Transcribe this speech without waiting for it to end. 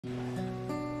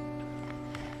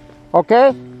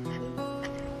Okay?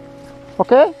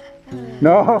 Okay?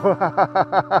 No.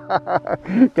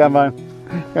 Come on.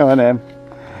 Come on, Em.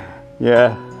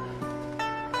 Yeah.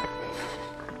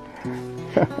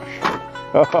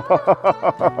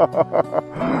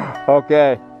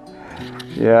 Okay.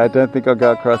 Yeah, I don't think I'll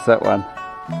go across that one.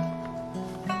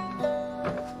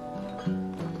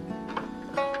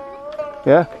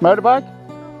 Yeah, motorbike?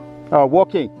 Oh,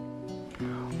 walking.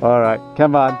 All right,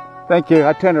 come on. Thank you.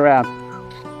 I turn around.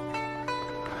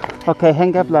 Okay,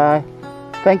 hang up lại.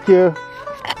 Thank you.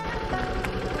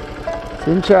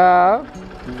 Xin chào.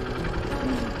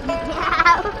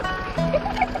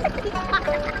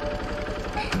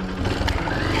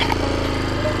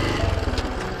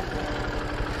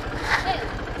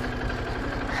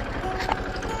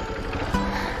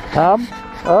 Tom?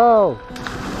 Oh.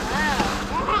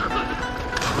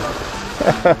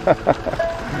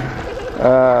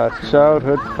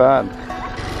 Childhood fun.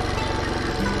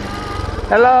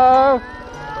 Hello.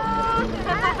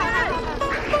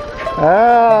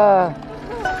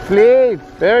 Please.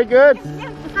 Very good.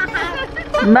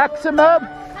 Maximum.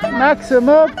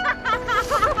 Maximum.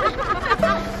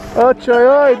 Ôi trời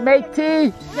ơi,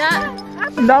 matey.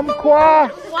 Năm qua.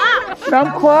 Năm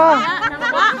qua.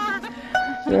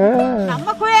 Yeah. Nóng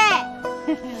mà khoe.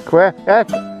 Khoe.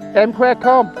 Em khoe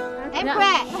không? Em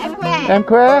khoe, em khoe. Em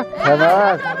khoe? Come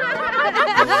on.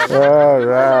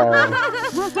 Alright.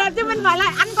 Khoe chứ mình gọi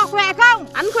là anh có khoe không?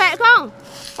 Anh khoe không?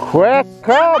 Khoe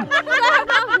không?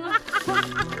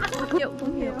 Không hiểu.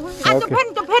 Anh chụp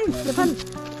hình, chụp hình, chụp hình.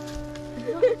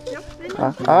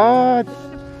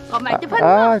 Còn mày chụp hình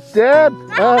không? Deb.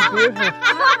 Beautiful.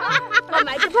 Còn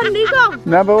mày chụp hình đi không?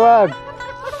 Number one.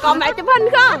 Còn mày chụp hình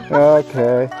không?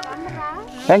 Okay.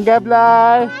 Hẹn gặp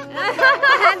lại.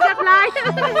 Hẹn gặp lại.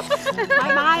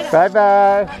 Bye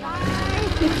bye.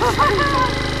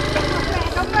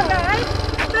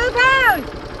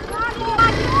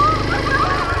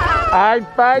 I'm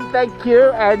fine, thank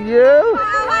you. And you?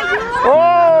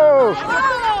 Oh!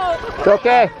 It's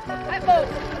okay.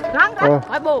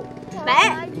 Hỏi bù.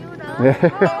 Té.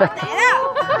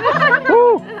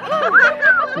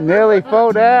 Nearly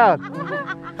fall down.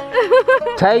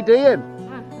 Tay điên.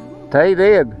 Tay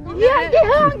điên.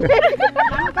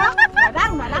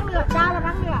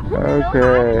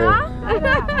 Okay.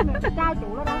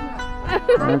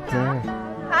 Okay.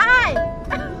 Hi.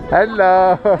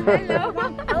 Hello.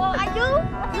 Hello, anh chú.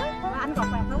 Anh còn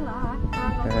khỏe không nữa hả?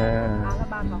 Yeah.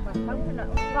 Bà còn khỏe không nữa.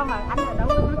 Con là anh ở đâu?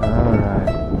 Alright.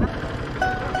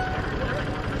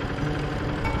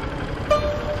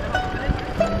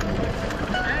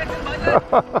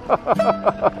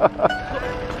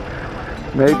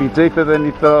 Maybe deeper than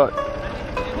you thought.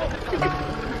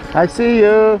 I see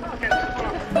you.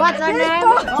 What's your name?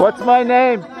 What's my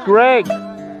name? Greg.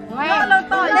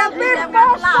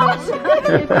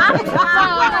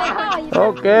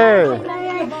 Okay.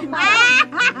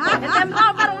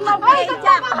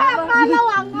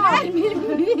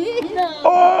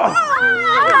 Oh.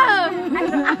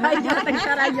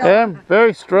 Em,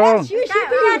 very strong.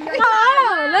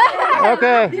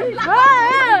 Okay.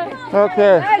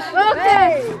 Okay.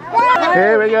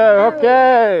 Here we go.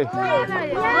 Okay.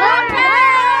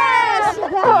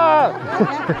 Oh.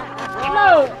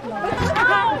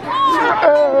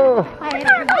 Oh.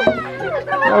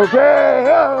 Okay.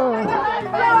 Oh.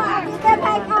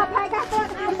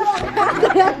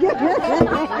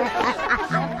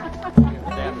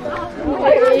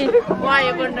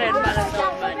 Quay bên này mà là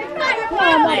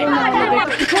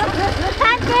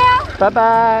Bye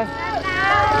bye.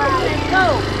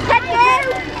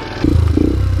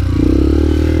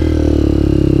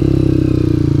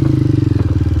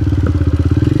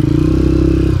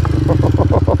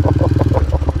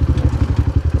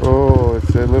 Oh,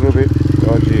 it's a little bit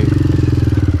dodgy.